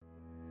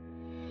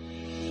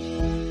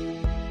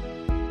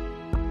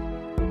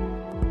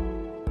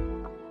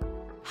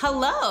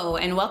Hello,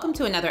 and welcome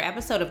to another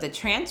episode of the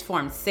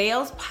Transformed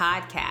Sales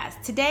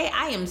Podcast. Today,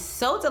 I am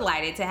so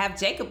delighted to have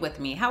Jakub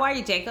with me. How are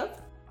you, Jakub?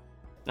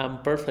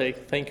 I'm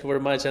perfect. Thank you very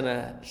much,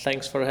 and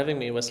thanks for having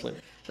me, Wesley.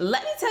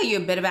 Let me tell you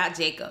a bit about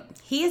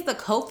Jakub. He is the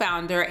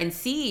co-founder and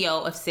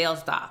CEO of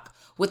SalesDoc.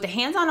 With the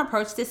hands-on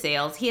approach to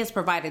sales, he has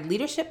provided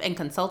leadership and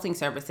consulting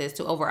services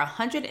to over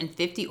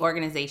 150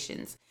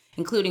 organizations,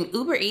 including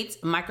Uber Eats,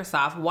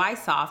 Microsoft,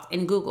 Ysoft,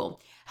 and Google,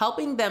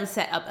 helping them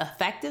set up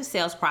effective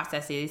sales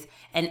processes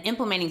and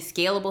implementing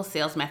scalable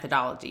sales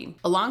methodology.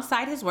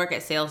 Alongside his work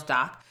at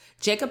SalesDoc,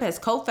 Jakub has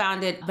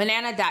co-founded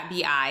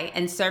Banana.bi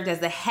and served as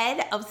the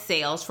head of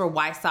sales for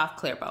Ysoft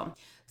Clearbo.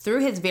 Through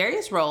his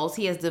various roles,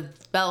 he has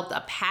developed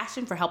a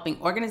passion for helping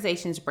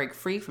organizations break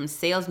free from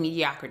sales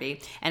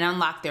mediocrity and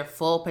unlock their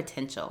full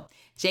potential.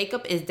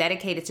 Jakub is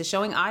dedicated to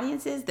showing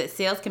audiences that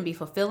sales can be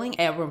fulfilling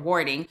and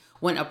rewarding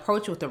when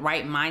approached with the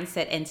right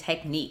mindset and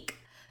technique.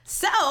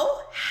 So,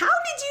 how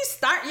did you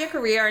start your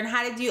career and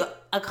how did you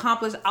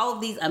accomplish all of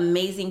these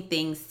amazing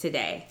things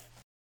today?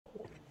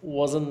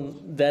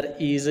 Wasn't that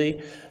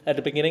easy at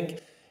the beginning.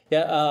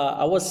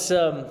 I was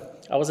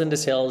in the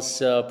sales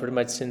pretty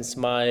much since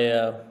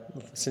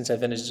I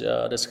finished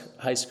this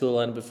high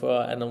school and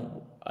before, and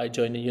I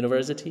joined the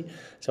university.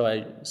 So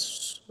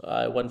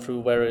I went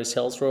through various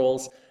sales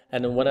roles.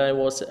 And when I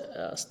was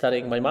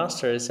studying my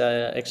master's, I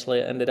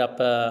actually ended up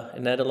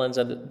in Netherlands,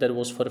 and that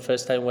was for the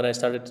first time when I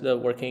started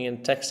working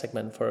in tech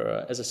segment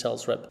as a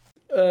sales rep.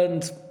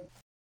 And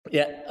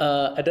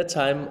at that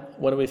time,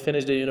 when we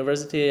finished the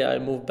university, I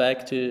moved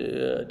back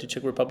to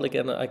Czech Republic,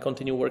 and I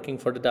continued working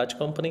for the Dutch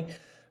company.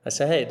 I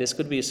said, hey, this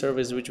could be a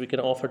service which we can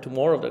offer to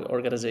more of the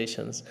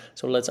organizations.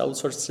 So let's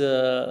outsource.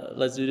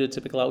 Let's do the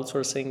typical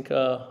outsourcing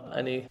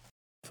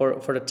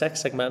for the tech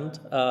segment,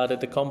 that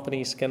the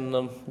companies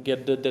can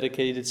get the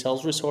dedicated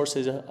sales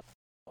resources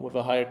with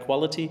a higher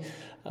quality,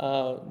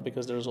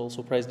 because there's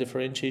also price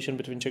differentiation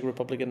between Czech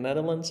Republic and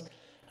Netherlands.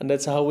 And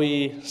that's how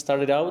we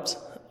started out.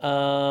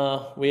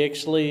 We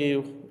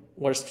actually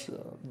were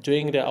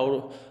doing the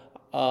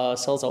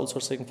sales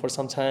outsourcing for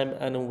some time,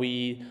 and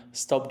we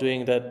stopped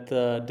doing that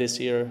this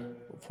year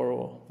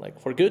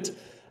for good.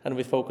 And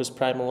we focus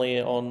primarily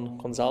on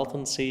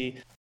consultancy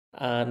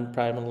and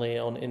primarily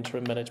on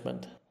interim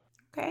management.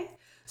 Okay.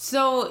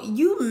 So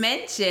you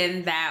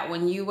mentioned that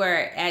when you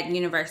were at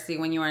university,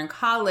 when you were in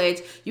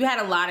college, you had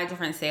a lot of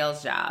different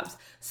sales jobs.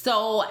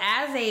 So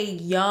as a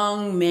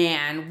young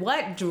man,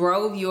 what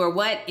drove you or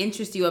what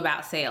interests you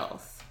about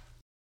sales?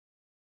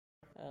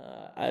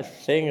 I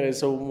think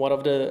it's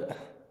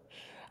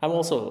I'm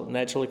also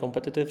naturally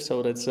competitive,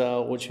 so that's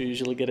what you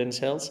usually get in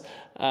sales.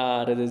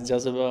 That is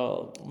just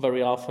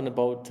very often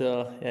about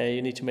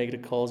you need to make the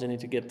calls, you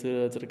need to get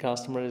to the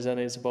customers, and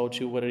it's about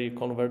you whether you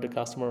convert the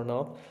customer or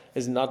not.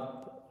 It's not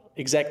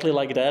exactly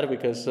like that,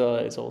 because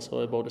it's also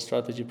about the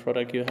strategy,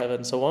 product you have,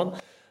 and so on.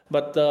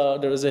 But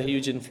there is a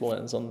huge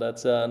influence on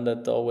that, and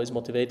that always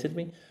motivated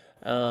me.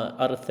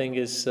 Other thing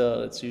is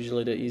it's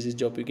usually the easiest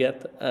job you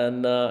get,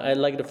 and I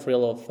like the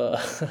thrill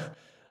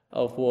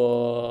of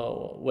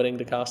winning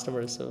the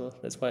customers, so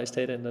that's why I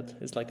stayed in it.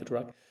 It's like a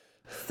drug.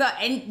 So,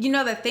 and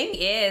the thing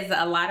is,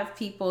 a lot of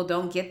people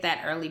don't get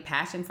that early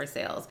passion for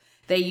sales.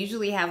 They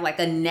usually have like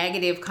a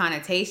negative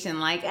connotation,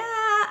 like,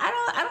 I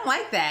don't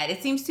like that.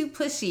 It seems too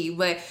pushy.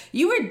 But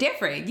you were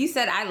different. You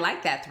said, I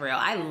like that thrill.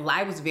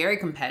 I was very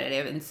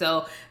competitive. And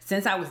so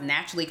since I was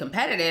naturally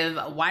competitive,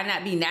 why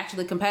not be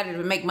naturally competitive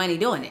and make money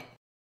doing it?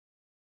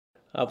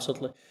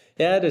 Absolutely.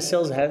 Yeah, the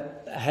sales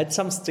had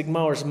some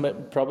stigma, or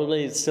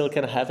probably it still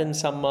can have in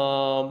some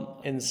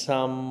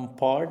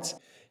parts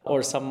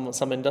or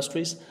some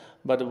industries.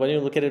 But when you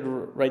look at it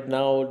right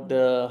now,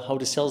 how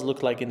the sales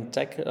look like in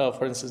tech,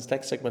 for instance,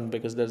 tech segment,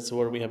 because that's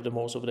where we have the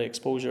most of the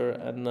exposure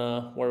and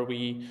where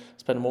we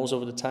spend most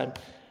of the time.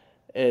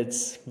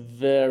 It's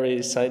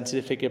very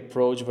scientific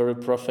approach, very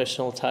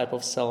professional type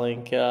of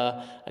selling,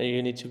 and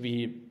you need to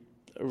be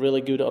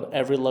really good on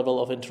every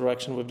level of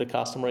interaction with the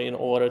customer in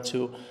order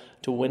to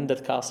win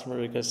that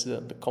customer, because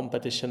the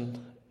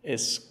competition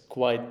is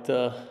quite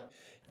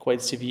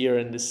severe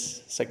in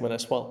this segment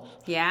as well.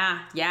 Yeah,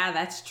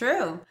 that's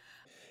true.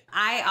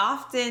 I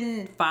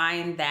often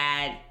find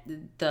that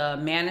the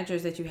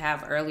managers that you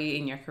have early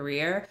in your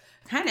career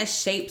kind of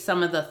shape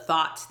some of the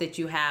thoughts that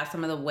you have,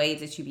 some of the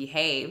ways that you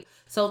behave.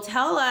 So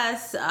tell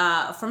us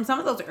from some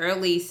of those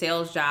early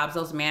sales jobs,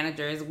 those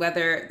managers,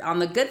 whether on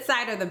the good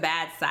side or the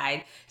bad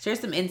side, share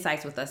some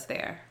insights with us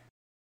there.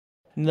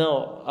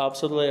 No,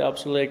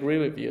 absolutely agree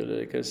with you,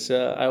 because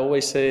I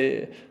always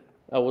say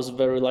I was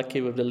very lucky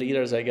with the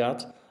leaders I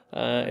got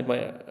in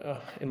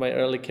my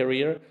early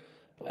career.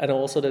 And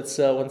also that's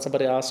when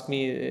somebody asks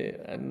me,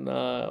 and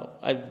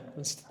I'm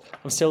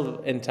still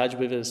in touch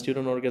with the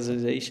student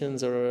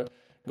organizations or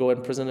go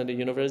and present at the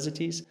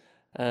universities.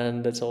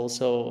 And that's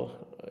also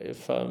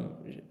if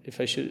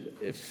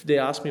they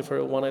ask me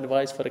for one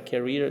advice for a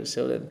career,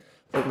 so then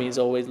for me it's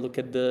always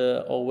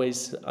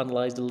always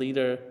analyze the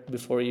leader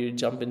before you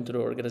jump into the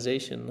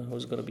organization,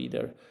 who's going to be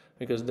there,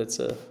 because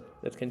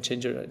that can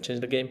change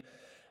the game.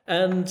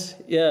 And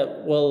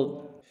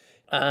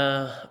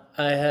I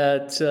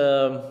had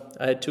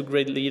two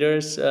great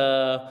leaders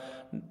that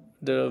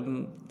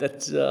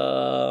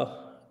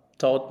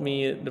taught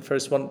me. The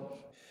first one,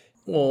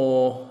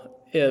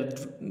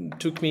 it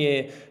took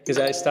me because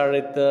I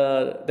started.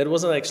 That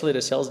wasn't actually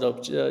the sales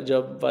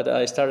job, but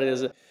I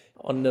started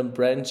on the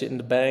branch in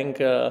the bank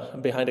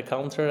behind the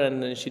counter,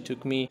 and then she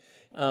took me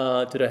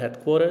to the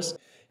headquarters.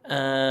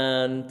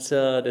 And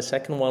the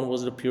second one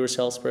was the pure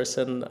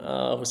salesperson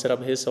who set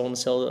up his own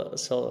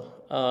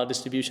sell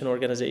distribution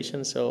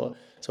organization. So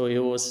he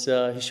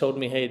showed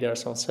me, hey,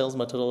 there's some sales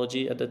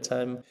methodology at that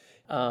time.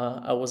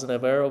 I wasn't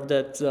aware of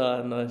that,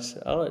 and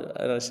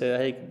I said,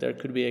 hey, there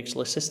could be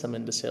actually a system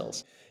in the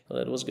sales. So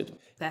that was good.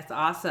 That's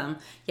awesome.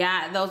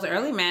 Yeah, those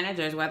early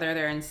managers, whether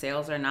they're in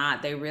sales or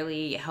not, they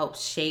really help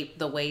shape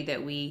the way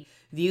that we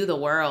view the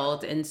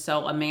world. And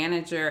so a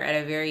manager at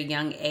a very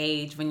young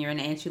age, when you're in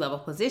an entry-level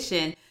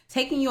position,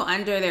 taking you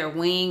under their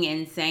wing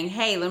and saying,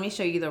 hey, let me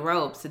show you the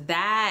ropes,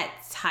 that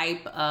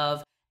type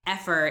of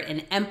effort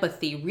and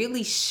empathy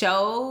really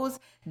shows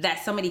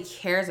that somebody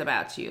cares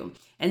about you.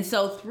 And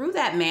so through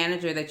that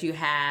manager that you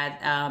had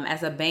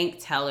as a bank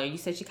teller, you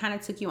said she kind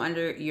of took you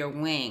under your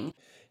wing.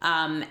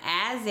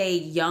 As a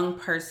young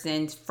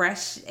person,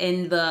 fresh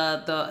in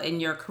in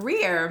your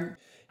career,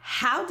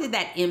 how did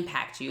that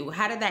impact you?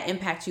 How did that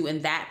impact you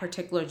in that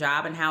particular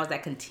job, and how has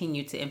that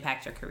continued to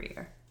impact your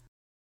career?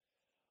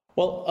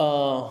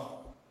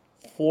 Well,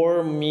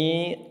 for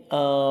me,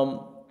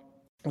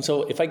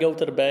 so if I go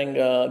to the bank,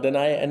 then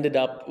I ended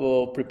up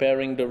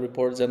preparing the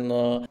reports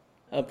and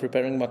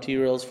preparing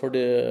materials for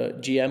the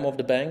GM of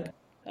the bank,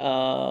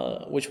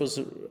 which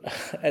was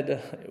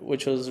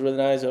which was really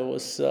nice. I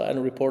was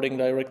and reporting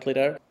directly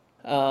there,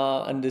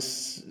 and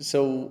this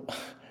so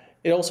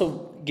it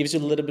also gives you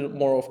a little bit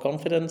more of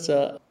confidence.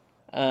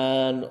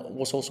 And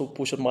was also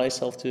pushing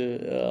myself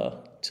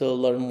to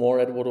learn more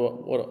at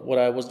what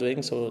I was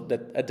doing. So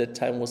that at that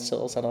time was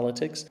sales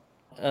analytics.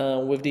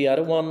 With the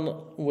other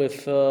one,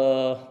 with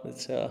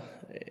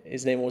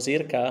his name was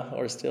Irka,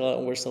 or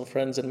still we're still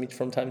friends and meet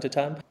from time to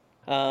time.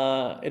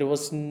 It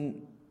was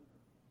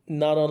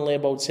not only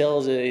about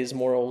sales; it is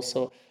more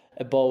also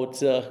about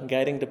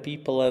guiding the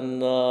people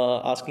and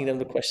asking them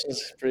the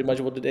questions. Pretty much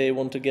what do they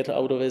want to get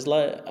out of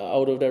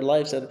out of their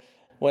lives. And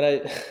when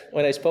I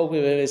when I spoke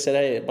with him, he said,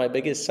 "Hey, my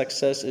biggest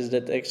success is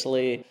that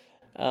actually."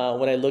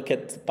 When I look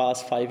at the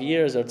past 5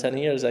 years or 10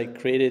 years, I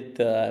created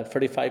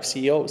 35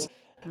 CEOs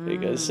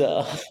because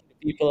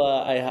people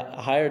I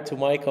hired to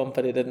my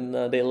company, then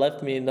they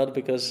left me not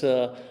because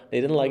they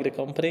didn't like the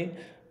company,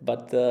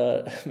 but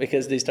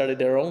because they started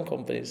their own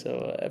company.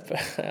 So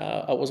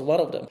I was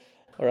one of them,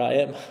 or I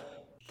am.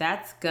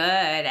 That's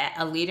good.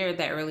 A leader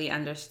that really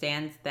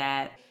understands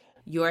that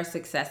your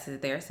success is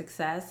their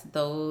success.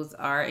 Those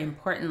are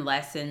important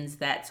lessons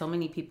that so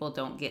many people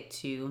don't get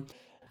to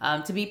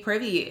be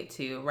privy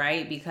to,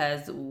 right?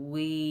 Because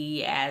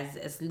we,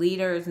 as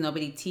leaders,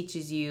 nobody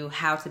teaches you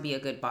how to be a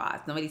good boss.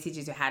 Nobody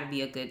teaches you how to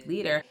be a good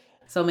leader.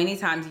 So many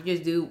times you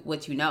just do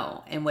what you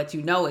know, and what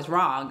you know is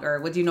wrong, or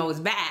what you know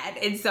is bad.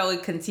 And so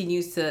it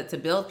continues to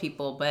build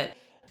people. But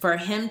for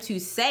him to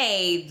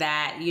say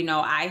that,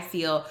 I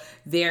feel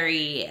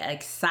very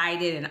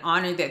excited and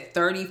honored that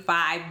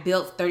 35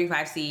 built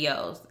 35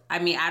 CEOs. I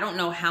mean, I don't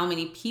know how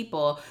many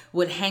people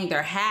would hang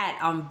their hat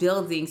on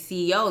building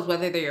CEOs,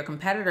 whether they're your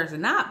competitors or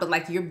not, but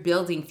like you're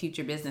building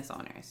future business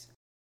owners.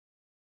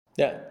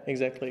 Yeah,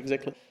 exactly.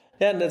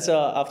 Yeah, and that's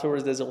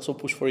afterwards. There's also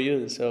push for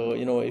you. So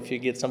if you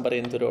get somebody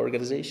into the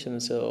organization,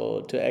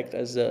 so to act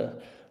as the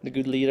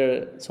good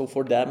leader, so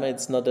for them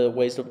it's not a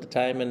waste of the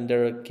time, and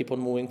they keep on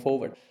moving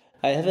forward.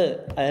 I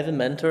have a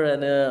mentor,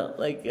 and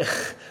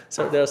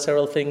so there are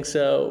several things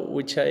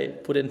which I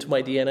put into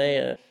my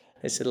DNA.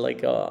 I said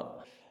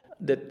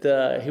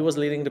that he was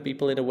leading the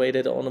people in a way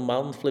that on a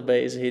monthly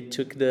basis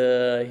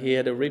he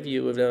had a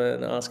review with them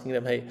and asking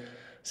them, hey,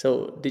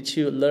 so did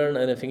you learn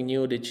anything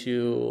new? Did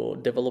you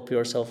develop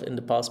yourself in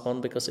the past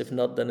month? Because if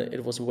not, then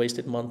it was a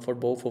wasted month for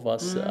both of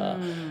us.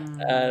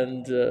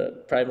 And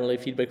primarily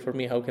feedback for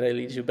me, how can I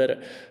lead you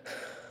better?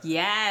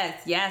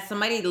 Yes.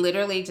 Somebody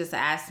literally just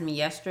asked me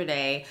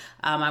yesterday.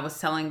 I was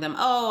telling them,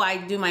 oh, I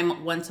do my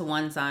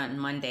one-to-ones on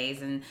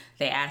Mondays. And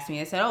they asked me,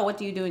 they said, oh, what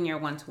do you do in your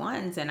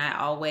one-to-ones? And I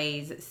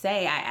always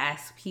say, I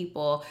ask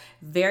people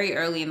very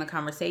early in the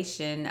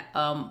conversation,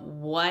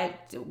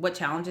 what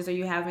challenges are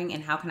you having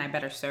and how can I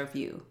better serve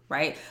you,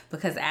 right?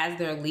 Because as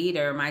their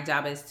leader, my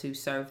job is to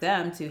serve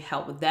them, to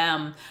help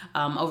them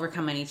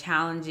overcome any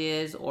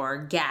challenges or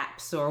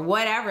gaps or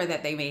whatever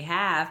that they may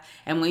have.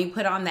 And when you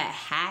put on that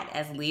hat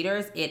as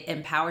leaders, it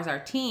empowers our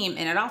team,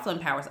 and it also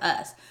empowers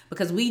us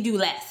because we do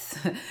less.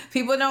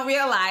 People don't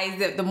realize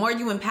that the more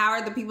you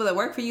empower the people that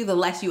work for you, the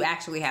less you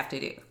actually have to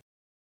do.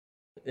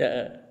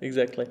 Yeah,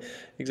 exactly.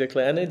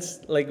 And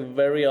it's like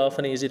very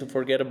often easy to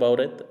forget about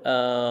it.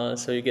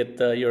 So you get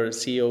your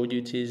CEO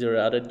duties or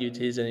other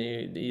duties, and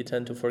you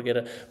tend to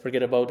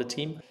forget about the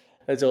team.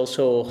 It's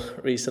also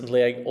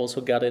recently I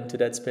also got into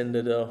that spin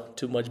that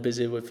too much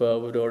busy with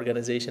the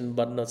organization,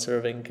 but not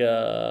serving,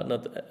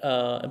 not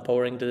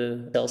empowering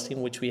the sales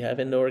team which we have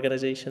in the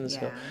organization.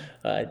 So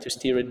Yeah. I had to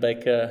steer it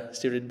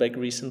back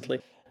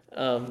recently.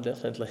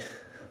 Definitely.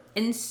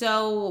 And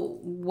so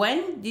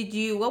what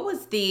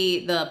was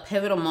the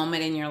pivotal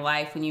moment in your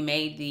life when you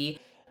made the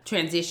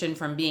transition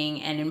from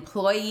being an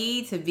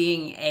employee to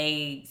being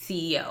a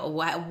CEO?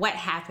 What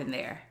happened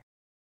there?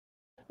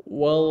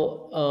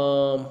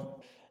 Well,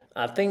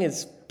 I think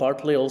it's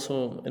partly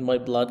also in my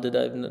blood that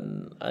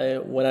I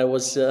when I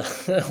was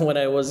when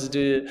I was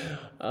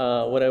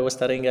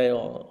studying,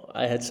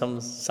 I had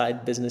some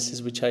side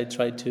businesses which I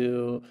tried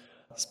to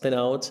spin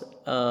out.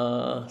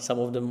 Some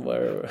of them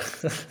were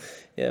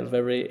yeah,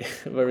 very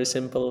very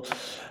simple,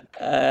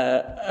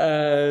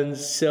 and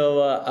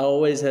so I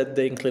always had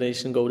the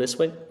inclination to go this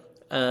way,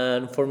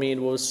 and for me it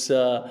was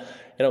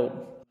you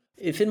know,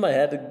 if in my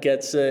head it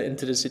gets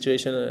into the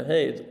situation,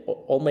 hey, it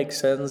all makes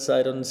sense.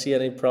 I don't see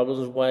any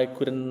problems why I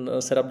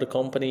couldn't set up the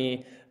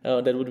company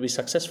that would be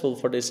successful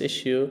for this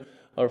issue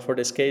or for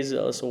this case.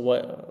 So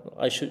why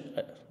I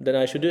should then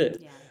I should do it.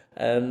 Yeah.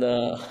 And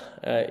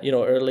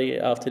early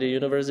after the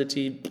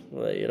university,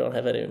 you don't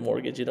have any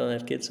mortgage, you don't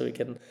have kids, so you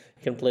can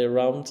play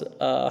around,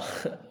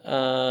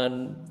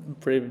 and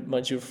pretty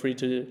much you're free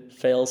to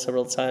fail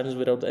several times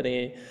without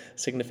any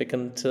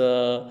significant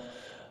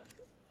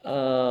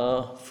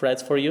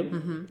threats for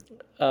you.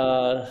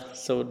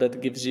 So that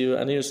gives you,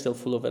 and you're still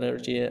full of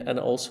energy, and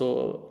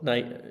also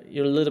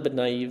you're a little bit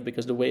naive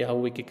because the way how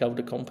we kick out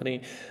the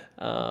company,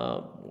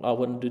 I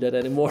wouldn't do that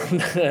anymore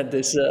at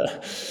this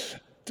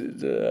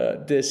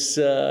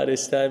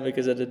time,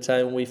 because at the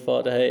time we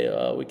thought, hey,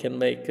 we can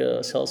make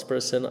a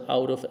salesperson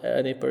out of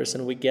any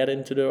person we get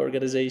into the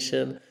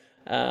organization.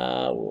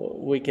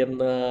 We can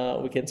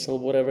sell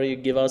whatever you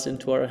give us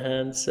into our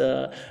hands.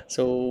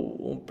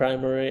 So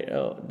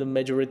the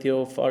majority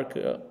of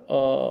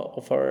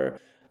our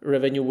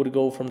revenue would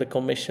go from the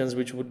commissions,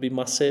 which would be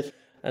massive.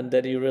 And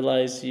then you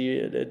realize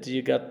that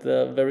you got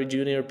very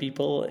junior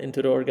people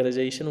into the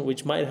organization,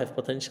 which might have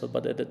potential,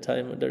 but at the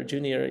time they're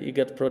junior. You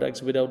get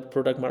products without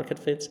product market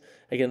fits.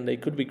 Again, they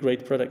could be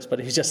great products,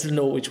 but you just don't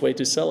know which way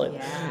to sell it.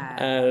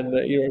 Yeah. And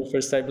you're a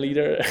first-time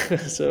leader,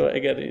 so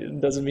again,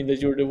 it doesn't mean that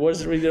you're the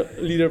worst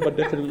leader, but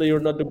definitely you're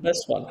not the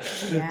best one.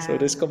 So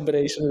this Yeah.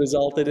 combination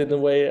resulted in a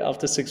way.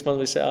 After 6 months,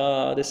 we say,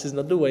 this is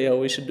not the way how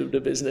we should do the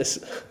business.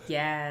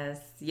 Yes.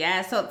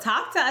 Yeah. So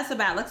talk to us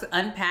about, let's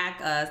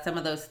unpack some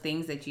of those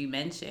things that you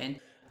mentioned.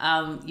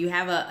 You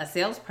have a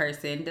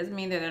salesperson, doesn't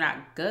mean that they're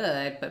not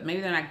good, but maybe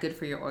they're not good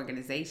for your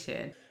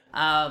organization.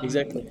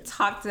 Exactly.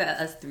 Talk to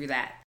us through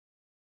that.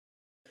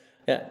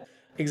 Yeah,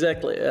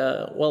 exactly.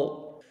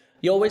 Well,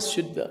 you always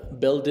should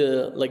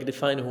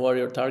define who are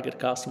your target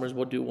customers,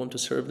 what do you want to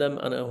serve them,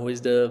 and who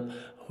is the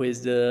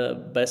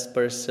best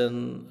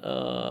person,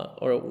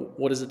 or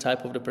what is the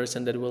type of the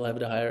person that will have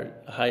the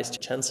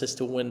highest chances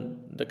to win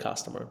the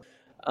customer.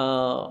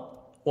 Uh,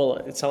 well,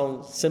 it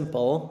sounds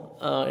simple,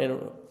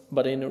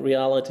 but in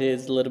reality,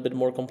 it's a little bit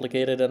more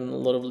complicated, and a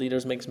lot of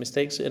leaders makes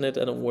mistakes in it,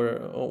 and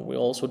we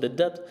also did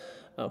that,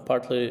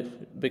 partly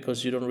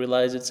because you don't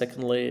realize it.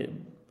 Secondly,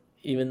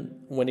 even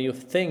when you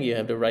think you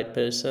have the right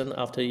person,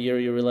 after a year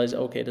you realize,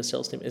 okay, the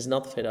sales team is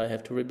not fit. I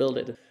have to rebuild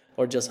it,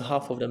 or just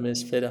half of them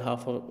is fit,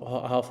 half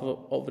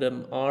of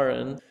them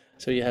aren't.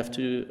 So you have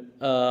to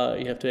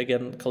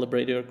again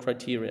calibrate your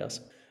criteria.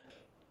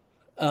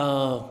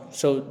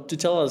 So to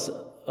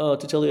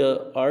tell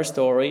you our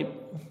story,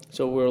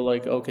 so we're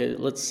like, okay,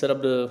 let's set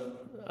up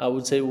I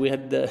would say we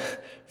had the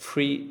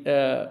three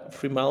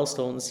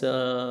milestones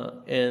or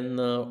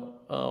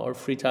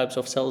three types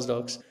of sales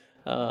dogs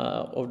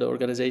of the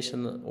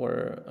organization,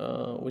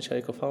 which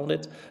I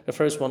co-founded. The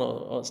first one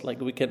was like,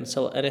 we can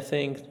sell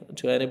anything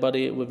to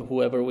anybody with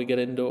whoever we get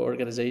into the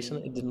organization.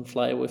 It didn't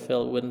fly. We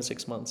failed within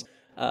 6 months.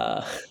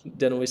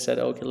 Then we said,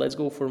 okay, let's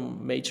go for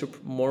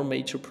more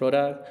major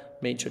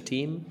product, major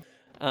team.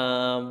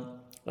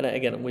 And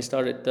again, we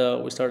started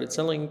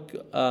selling,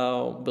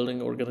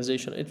 building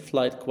organization. It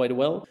flight quite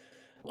well.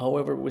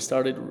 However, we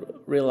started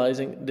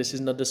realizing this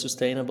is not the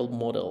sustainable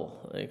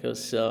model,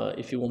 because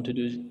if you want to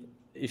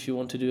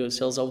do a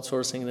sales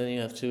outsourcing, then you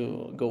have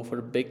to go for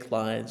the big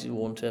clients. You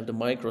want to have the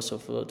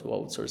Microsoft to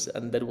outsource,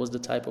 and that was the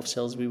type of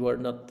sales we were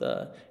not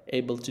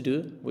able to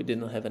do. We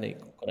didn't have any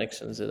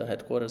connections at the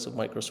headquarters of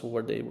Microsoft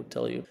where they would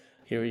tell you,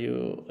 here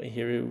you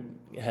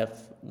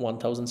have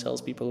 1,000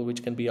 salespeople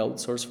which can be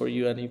outsourced for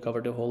you, and you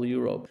cover the whole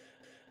Europe.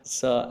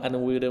 So, and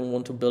we didn't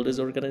want to build this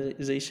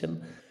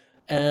organization,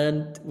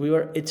 and we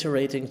were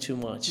iterating too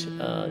much.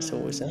 So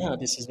we said,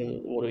 this is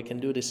what we can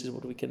do. This is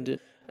what we can do.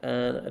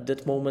 And at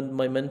that moment,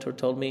 my mentor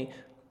told me,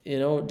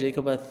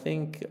 Jacob, I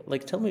think,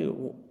 tell me,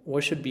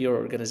 what should be your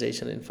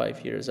organization in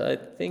 5 years? I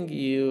think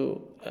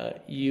you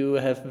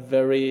have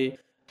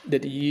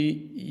that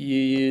you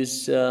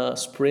use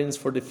sprints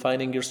for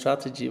defining your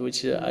strategy,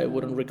 which I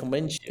wouldn't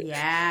recommend you.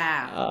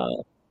 Yeah.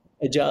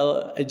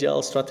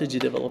 Agile strategy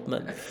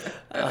development.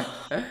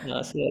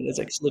 So that's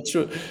actually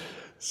true.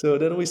 So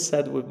then we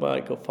sat with my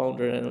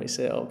co-founder and we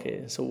said,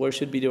 okay, so where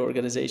should be the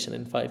organization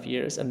in 5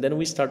 years? And then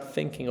we start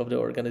thinking of the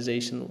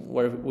organization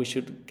where we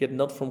should get,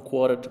 not from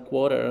quarter to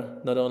quarter,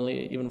 not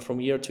only even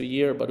from year to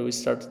year, but we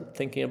start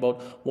thinking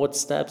about what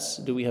steps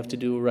do we have to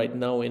do right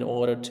now in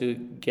order to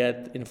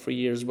get in 3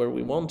 years where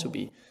we want to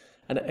be.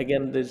 And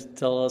again, they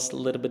tell us a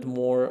little bit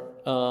more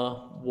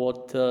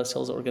what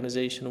sales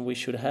organization we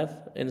should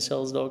have in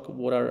SalesDoc,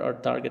 what are our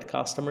target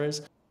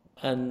customers,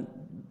 and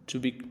to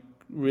be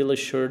really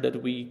sure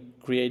that we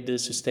create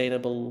this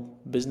sustainable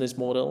business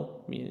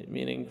model,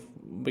 meaning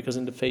because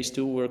in the phase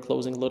 2 we're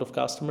closing a lot of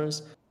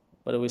customers,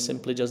 but we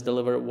simply just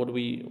deliver what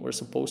we were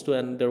supposed to,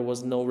 and there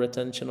was no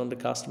retention on the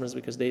customers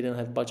because they didn't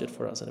have budget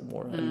for us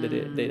anymore, and they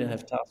didn't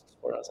have tasks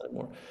for us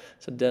anymore.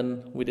 So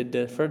then we did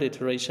the third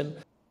iteration,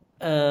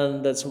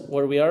 and that's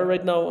where we are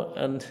right now,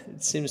 and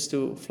it seems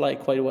to fly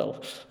quite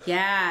well.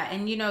 Yeah,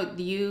 and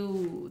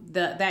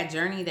that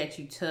journey that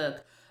you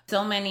took,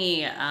 so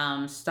many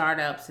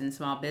startups and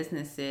small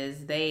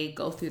businesses, they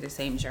go through the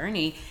same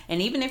journey.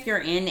 And even if you're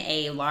in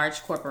a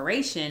large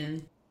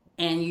corporation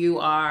and you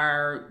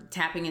are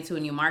tapping into a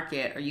new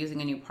market or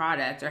using a new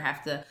product or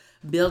have to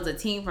build a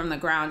team from the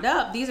ground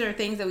up, these are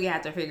things that we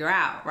have to figure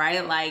out,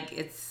 right? Like,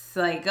 it's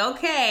like,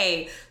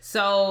 okay,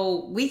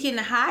 so we can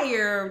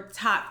hire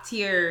top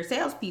tier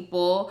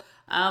salespeople,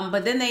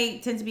 but then they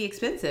tend to be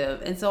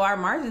expensive. And so our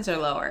margins are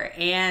lower.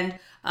 And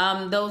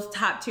those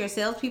top tier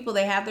salespeople,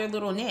 they have their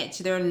little niche.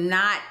 They're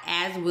not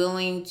as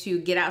willing to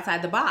get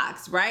outside the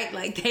box, right?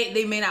 Like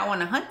they may not want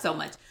to hunt so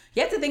much.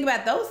 You have to think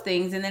about those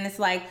things. And then it's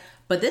like,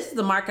 but this is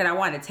the market I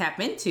want to tap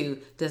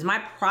into. Does my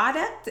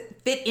product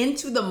fit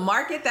into the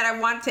market that I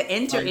want to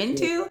enter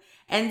into?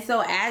 And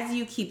so as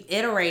you keep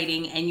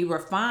iterating and you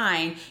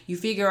refine, you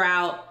figure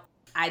out,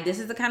 this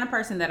is the kind of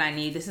person that I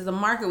need. This is a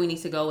market we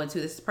need to go into.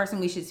 This is the person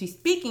we should be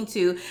speaking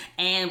to.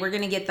 And we're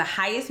going to get the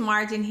highest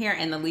margin here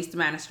and the least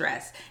amount of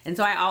stress. And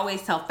so I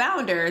always tell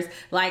founders,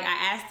 like I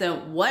ask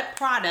them, what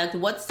product,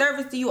 what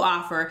service do you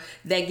offer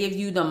that gives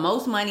you the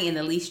most money and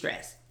the least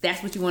stress?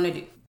 That's what you want to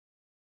do.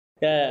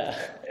 Yeah,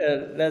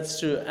 that's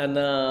true. And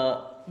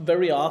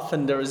very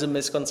often there is a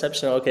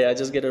misconception. Okay, I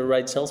just get a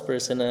right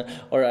salesperson,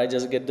 or I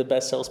just get the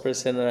best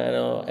salesperson, and I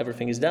know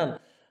everything is done.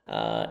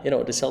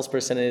 The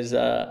salesperson is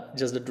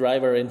just the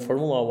driver in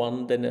Formula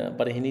One. Then,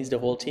 but he needs the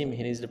whole team.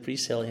 He needs the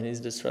pre-sale. He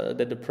needs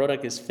that the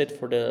product is fit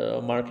for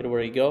the market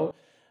where you go.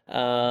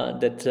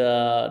 That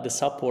the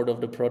support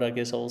of the product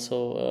is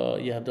also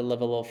you have the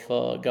level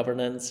of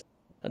governance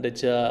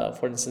that,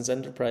 for instance,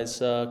 enterprise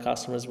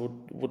customers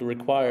would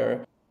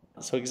require.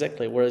 So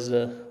exactly, where is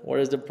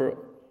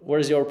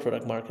your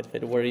product market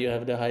fit? Where you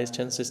have the highest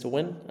chances to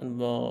win,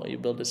 and you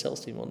build a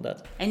sales team on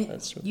that. And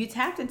that's true. You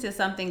tapped into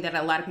something that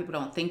a lot of people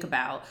don't think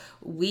about.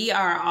 We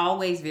are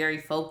always very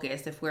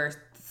focused. If we're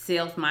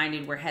sales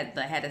minded, we're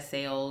the head of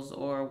sales,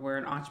 or we're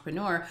an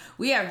entrepreneur,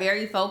 we are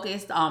very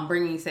focused on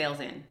bringing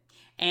sales in.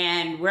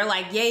 And we're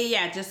like,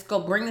 yeah, just go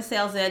bring the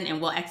sales in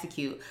and we'll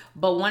execute.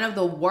 But one of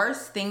the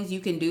worst things you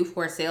can do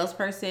for a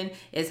salesperson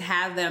is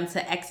have them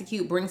to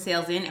execute, bring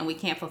sales in, and we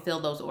can't fulfill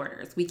those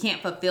orders. We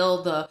can't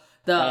fulfill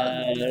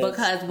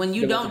because when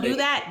you don't do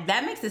that,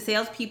 that makes the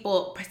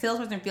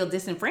salesperson feel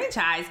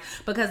disenfranchised,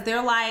 because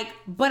they're like,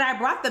 but I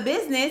brought the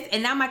business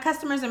and now my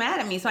customers are mad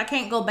at me. So I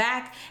can't go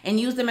back and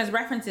use them as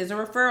references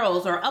or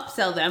referrals or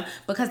upsell them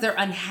because they're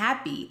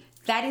unhappy.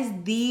 That is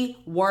the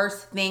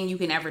worst thing you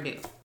can ever do.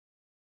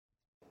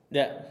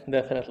 Yeah,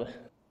 definitely.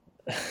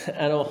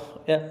 I know.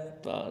 Yeah,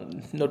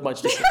 not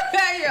much to say.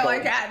 You're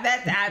like,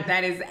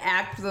 that is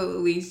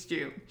absolutely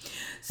true.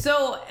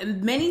 So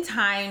many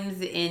times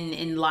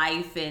in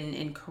life and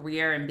in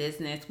career and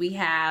business, we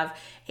have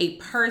a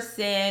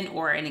person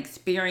or an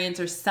experience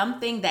or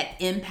something that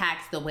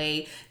impacts the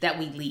way that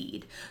we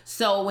lead.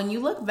 So when you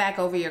look back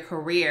over your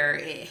career,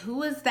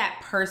 who is that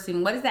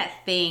person? What is that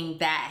thing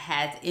that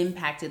has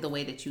impacted the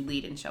way that you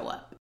lead and show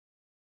up?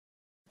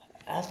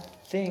 I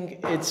think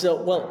it's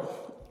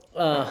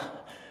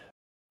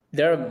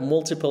there are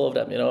multiple of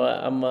them.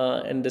 I'm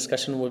in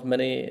discussion with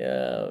many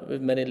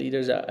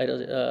leaders,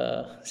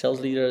 sales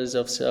leaders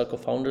of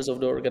co-founders of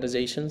the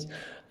organizations.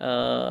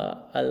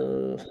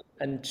 And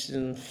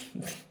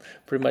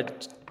pretty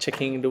much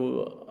checking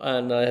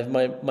and I have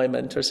my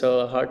mentor.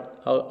 So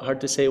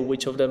hard to say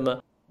which of them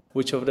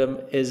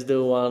is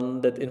the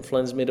one that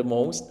influenced me the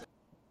most.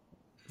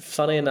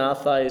 Funny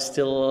enough, I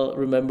still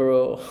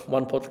remember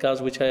one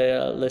podcast which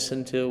I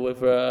listened to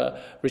with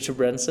Richard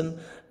Branson,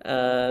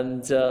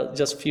 and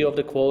just few of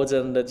the quotes,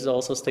 and that's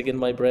also stuck in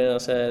my brain. I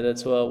said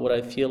that's what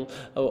I feel,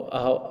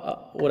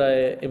 what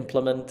I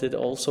implemented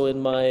also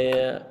in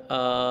my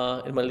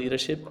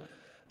leadership.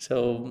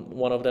 So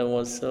one of them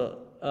was,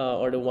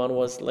 or the one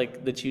was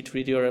like that you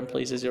treat your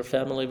employees as your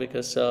family,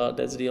 because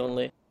that's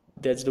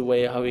the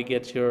way how you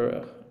get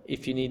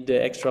if you need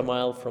the extra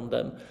mile from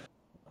them.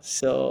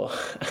 So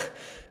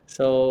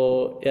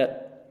yeah,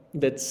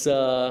 that's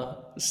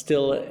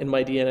still in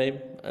my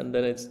DNA, and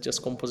then it's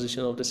just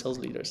composition of the sales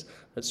leaders.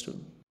 That's true.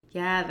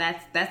 Yeah,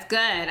 that's good.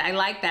 I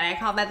like that. I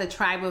call that the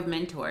tribe of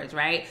mentors,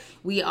 right?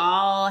 We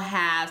all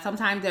have,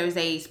 sometimes there's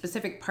a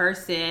specific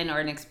person or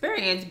an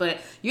experience, but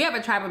you have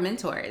a tribe of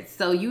mentors.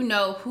 So you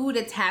know who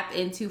to tap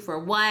into for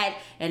what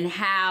and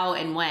how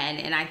and when.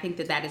 And I think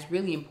that that is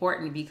really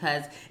important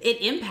because it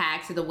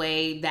impacts the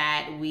way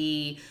that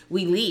we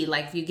lead.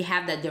 Like if you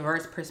have the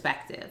diverse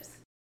perspectives.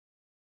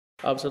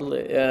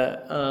 Absolutely,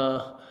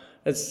 yeah.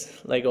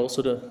 It's like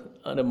also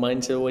the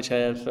mindset which I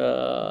have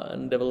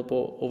and develop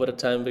over the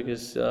time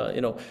because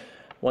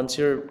once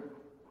you're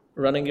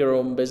running your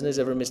own business,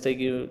 every mistake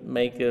you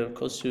make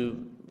costs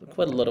you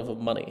quite a lot of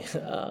money.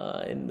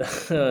 And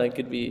it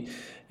could be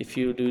if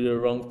you do the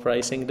wrong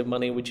pricing, the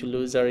money which you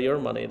lose are your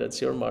money.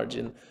 That's your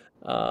margin.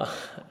 Uh,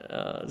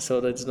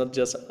 so that's not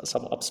just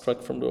some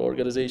abstract from the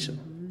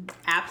organization.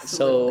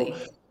 So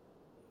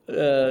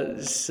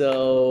Absolutely.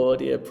 so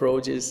the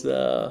approach is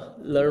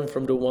learn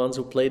from the ones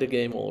who play the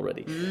game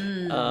already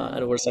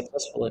and were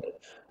successful in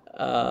it.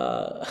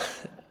 Uh,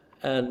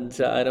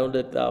 and I know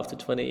that after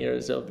 20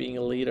 years of being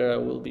a leader,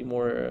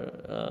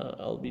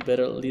 I'll be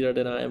better leader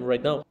than I am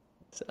right now.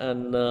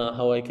 And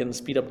how I can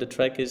speed up the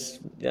track is,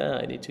 yeah,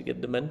 I need to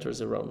get the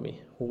mentors around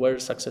me who were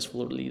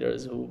successful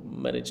leaders who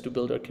managed to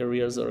build their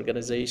careers,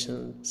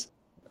 organizations,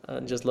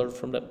 and just learn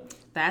from them.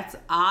 That's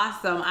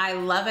awesome. I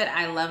love it.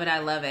 I love it. I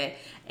love it.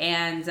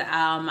 And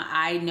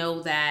I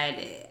know that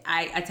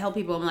I tell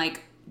people, I'm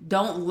like,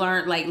 don't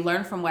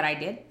learn from what I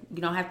did.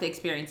 You don't have to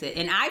experience it.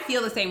 And I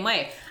feel the same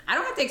way. I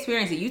don't have to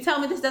experience it. You tell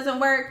me this doesn't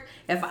work.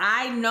 If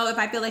I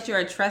feel like you're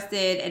a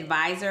trusted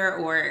advisor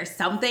or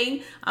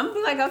something, I'm gonna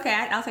be like, okay,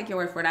 I'll take your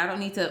word for it. I don't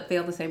need to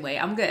feel the same way.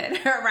 I'm good,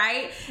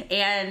 right?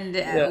 And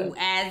Yeah.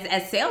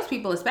 as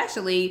salespeople,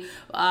 especially,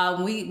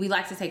 we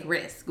like to take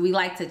risks. We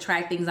like to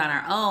try things on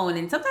our own,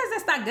 and sometimes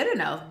that's not good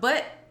enough.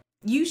 But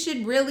you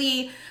should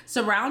really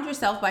surround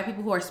yourself by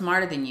people who are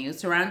smarter than you.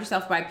 Surround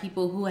yourself by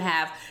people who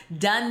have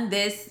done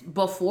this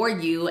before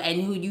you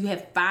and who you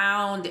have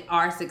found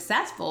are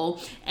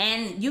successful.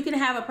 And you can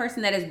have a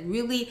person that is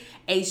really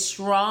a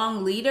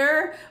strong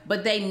leader,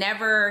 but they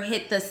never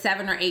hit the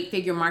 7 or 8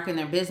 figure mark in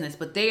their business,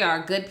 but they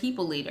are a good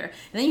people leader.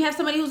 And then you have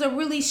somebody who's a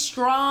really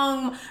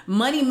strong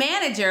money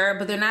manager,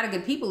 but they're not a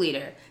good people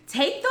leader.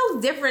 Take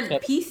those different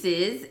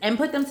pieces and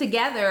put them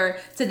together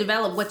to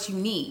develop what you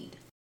need.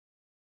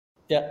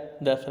 Yeah,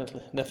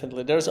 definitely,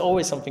 definitely. There's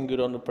always something good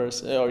on the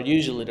person, or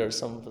usually there's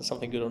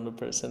something good on the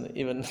person,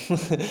 even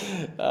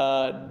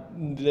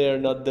they're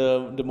not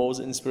the most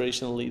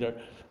inspirational leader.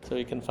 So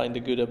you can find the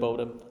good about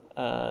them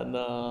and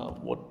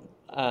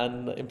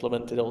and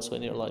implement it also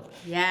in your life.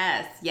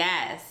 Yes,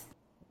 yes.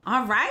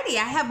 Alrighty,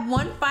 I have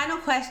one final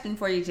question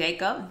for you,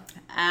 Jacob.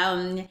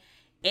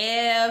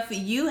 If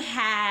you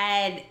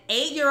had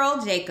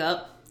 8-year-old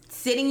Jacob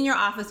sitting in your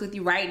office with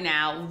you right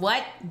now,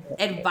 what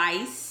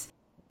advice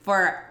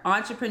for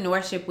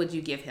entrepreneurship would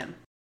you give him?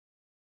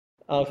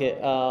 Okay,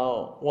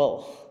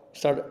 well,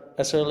 start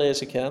as early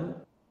as you can.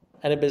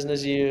 Any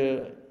business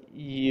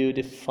you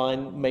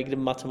define, make the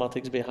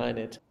mathematics behind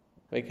it,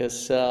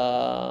 because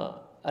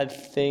I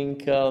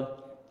think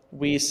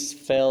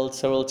failed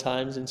several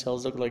times in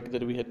sales doc, like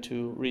that we had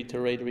to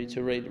reiterate,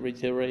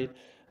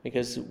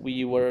 because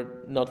we were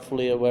not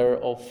fully aware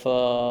of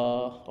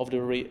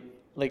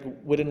like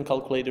we didn't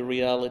calculate the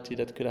reality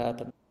that could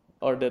happen,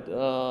 or that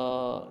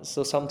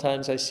so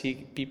sometimes I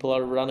see people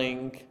are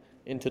running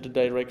into the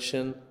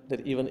direction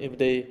that even if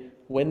they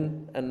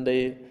win and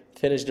they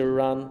finish the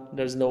run,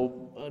 there's no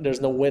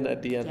win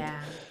at the end.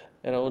 Yeah.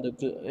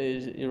 That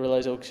you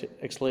realize, okay,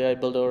 actually I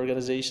built an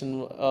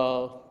organization,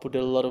 put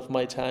a lot of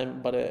my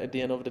time, but at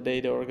the end of the day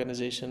the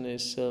organization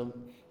is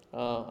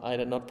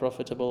either not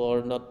profitable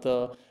or not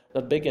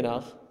big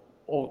enough.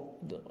 Or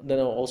then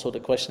also the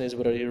question is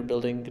whether you're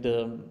building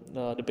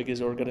the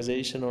biggest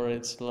organization or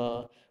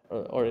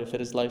or if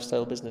it is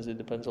lifestyle business. It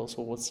depends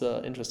also what's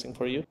interesting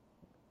for you.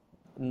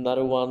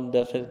 Another one,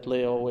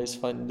 definitely always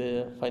find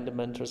the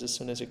mentors as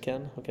soon as you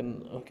can who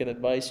can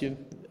advise you.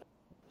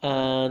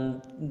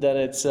 And then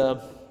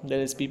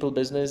it's people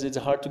business. It's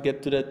hard to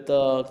get to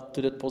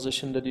that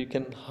position that you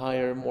can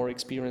hire more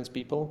experienced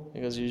people,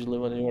 because usually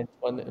when you're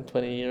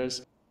 20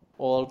 years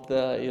old,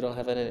 you don't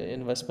have any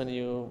investment.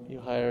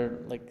 You hire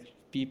like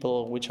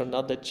people which are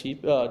not that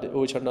cheap,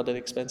 which are not that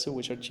expensive,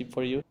 which are cheap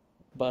for you.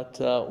 But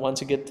once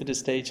you get to the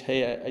stage,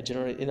 hey, I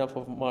generate enough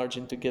of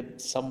margin to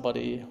get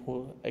somebody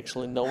who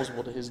actually knows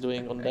what he's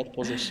doing on that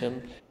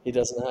position. He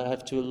doesn't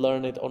have to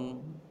learn it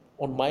on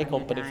my On your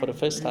company for the dime.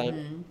 first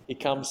time. He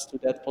comes to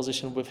that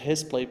position with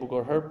his playbook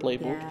or her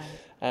playbook, Yeah.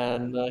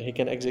 and he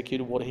can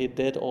execute what he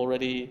did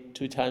already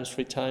 2 times,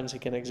 3 times. He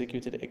can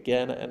execute it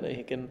again, and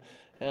he can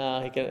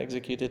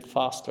execute it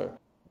faster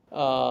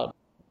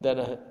than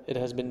it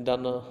has been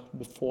done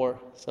before.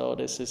 So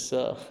this is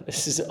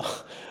this is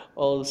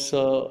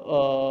also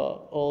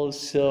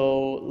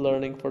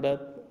learning for that.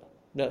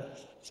 Yeah.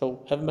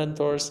 So have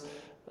mentors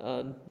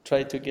and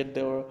try to get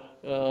the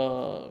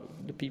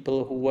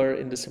people who were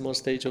in the similar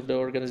stage of the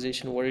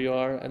organization where you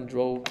are, and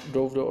drove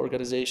the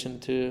organization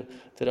to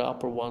the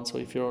upper one. So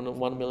if you're on a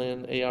 1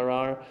 million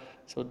ARR,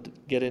 So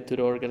get into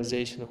the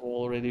organization who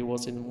already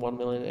was in 1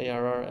 million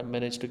ARR and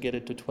managed to get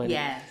it to 20.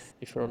 Yes.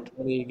 If you're on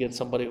 20, get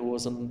somebody who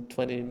was on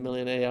 20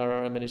 million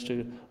ARR and managed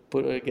to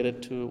get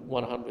it to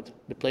 100.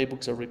 The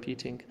playbooks are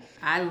repeating.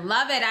 I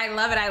love it. I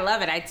love it. I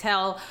love it. I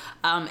tell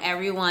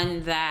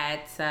everyone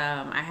that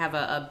I have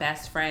a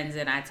best friend,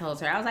 and I told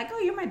her, I was like, oh,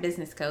 you're my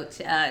business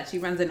coach. She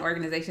runs an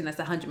organization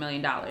that's $100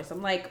 million.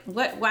 I'm like,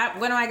 what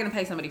am I going to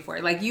pay somebody for?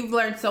 Like, you've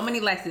learned so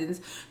many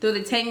lessons through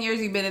the 10 years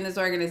you've been in this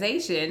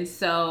organization.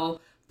 So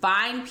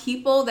find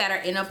people that are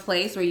in a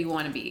place where you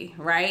want to be,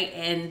 right?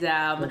 And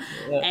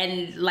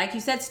and like you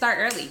said, start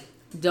early.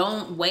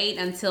 Don't wait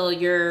until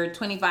you're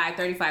 25,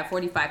 35,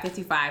 45,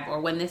 55, or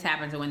when this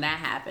happens or when that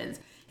happens.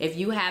 If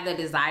you have the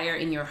desire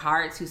in your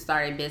heart to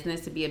start a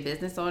business, to be a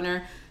business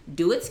owner,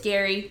 do it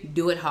scary,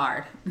 do it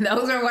hard.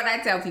 Those are what I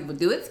tell people.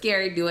 Do it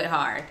scary, do it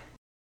hard.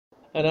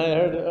 And I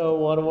heard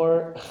one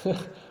more,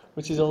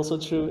 which is also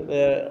true.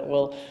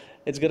 Well,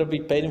 it's going to be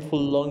painful,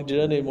 long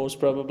journey, most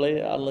probably,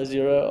 unless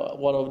you're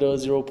one of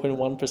those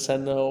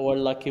 0.1% or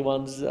lucky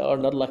ones, or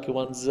not lucky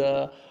ones,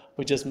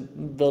 who just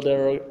build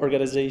their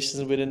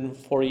organizations within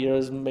 4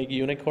 years, make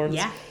unicorns.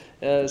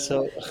 Yeah.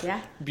 So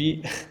Yeah.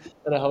 be,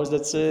 and how is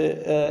that say,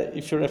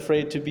 if you're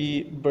afraid to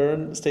be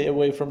burned, stay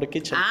away from the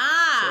kitchen.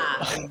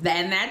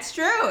 Then that's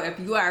true. If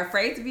you are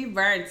afraid to be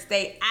burned,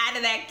 stay out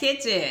of that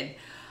kitchen.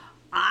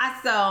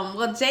 Awesome.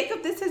 Well,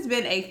 Jakub, this has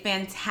been a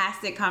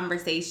fantastic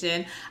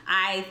conversation.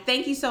 I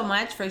thank you so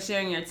much for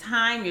sharing your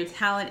time, your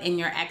talent, and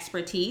your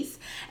expertise.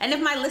 And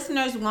if my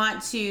listeners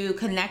want to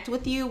connect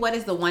with you, what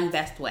is the one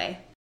best way?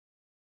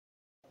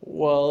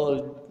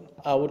 Well,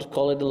 I would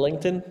call it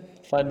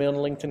LinkedIn. Find me on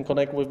LinkedIn,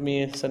 connect with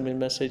me, send me a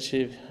message.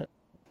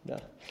 Yeah.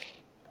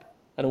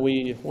 And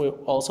we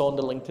also on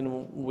the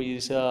LinkedIn, we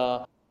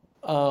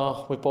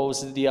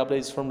post the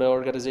updates from the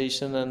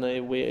organization,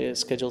 and we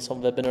schedule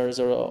some webinars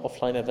or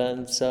offline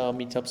events,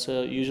 meetups,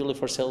 usually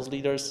for sales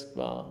leaders.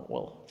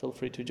 Well, feel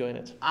free to join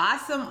it.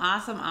 Awesome,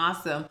 awesome,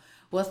 awesome.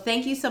 Well,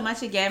 thank you so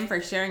much again for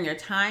sharing your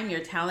time,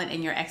 your talent,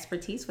 and your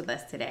expertise with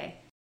us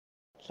today.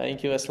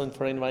 Thank you, Eslyn,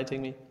 for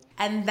inviting me.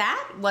 And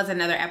that was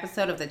another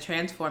episode of the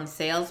Transform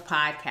Sales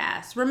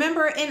Podcast.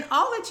 Remember, in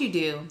all that you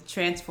do,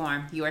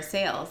 transform your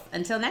sales.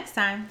 Until next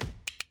time.